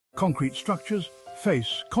Concrete structures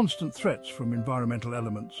face constant threats from environmental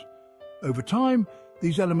elements. Over time,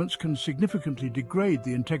 these elements can significantly degrade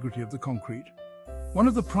the integrity of the concrete. One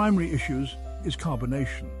of the primary issues is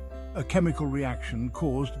carbonation, a chemical reaction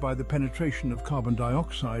caused by the penetration of carbon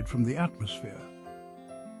dioxide from the atmosphere.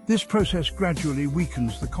 This process gradually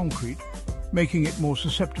weakens the concrete, making it more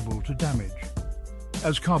susceptible to damage.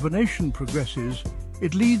 As carbonation progresses,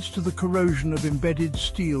 it leads to the corrosion of embedded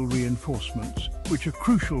steel reinforcements, which are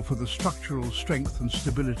crucial for the structural strength and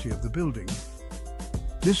stability of the building.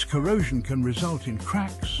 This corrosion can result in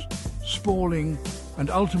cracks, spalling, and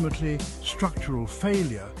ultimately structural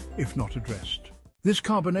failure if not addressed. This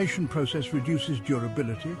carbonation process reduces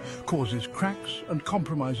durability, causes cracks, and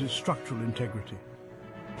compromises structural integrity.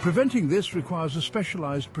 Preventing this requires a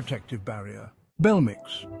specialized protective barrier.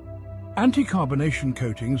 BELMIX. Anti-carbonation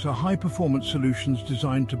coatings are high-performance solutions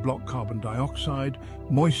designed to block carbon dioxide,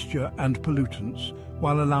 moisture, and pollutants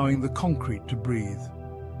while allowing the concrete to breathe.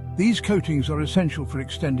 These coatings are essential for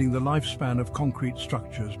extending the lifespan of concrete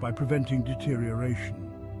structures by preventing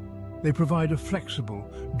deterioration. They provide a flexible,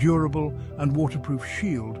 durable, and waterproof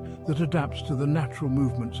shield that adapts to the natural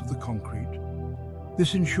movements of the concrete.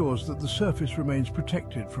 This ensures that the surface remains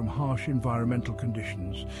protected from harsh environmental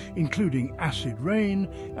conditions, including acid rain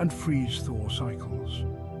and freeze-thaw cycles.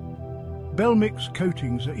 BELMIX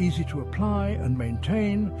coatings are easy to apply and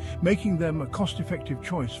maintain, making them a cost-effective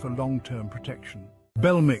choice for long-term protection.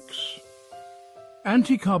 BELMIX.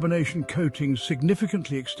 Anti-carbonation coatings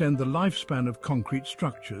significantly extend the lifespan of concrete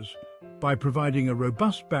structures by providing a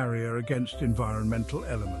robust barrier against environmental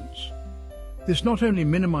elements. This not only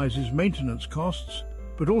minimizes maintenance costs,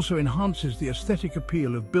 but also enhances the aesthetic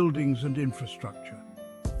appeal of buildings and infrastructure.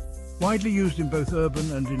 Widely used in both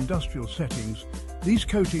urban and industrial settings, these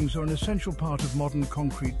coatings are an essential part of modern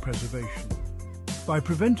concrete preservation. By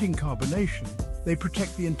preventing carbonation, they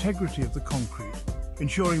protect the integrity of the concrete,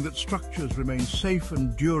 ensuring that structures remain safe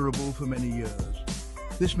and durable for many years.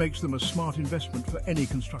 This makes them a smart investment for any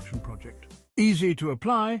construction project. Easy to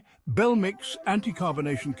apply, BELMIX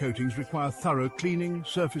anti-carbonation coatings require thorough cleaning,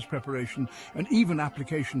 surface preparation, and even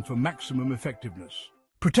application for maximum effectiveness.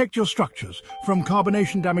 Protect your structures from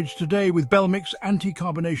carbonation damage today with BELMIX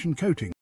anti-carbonation coating.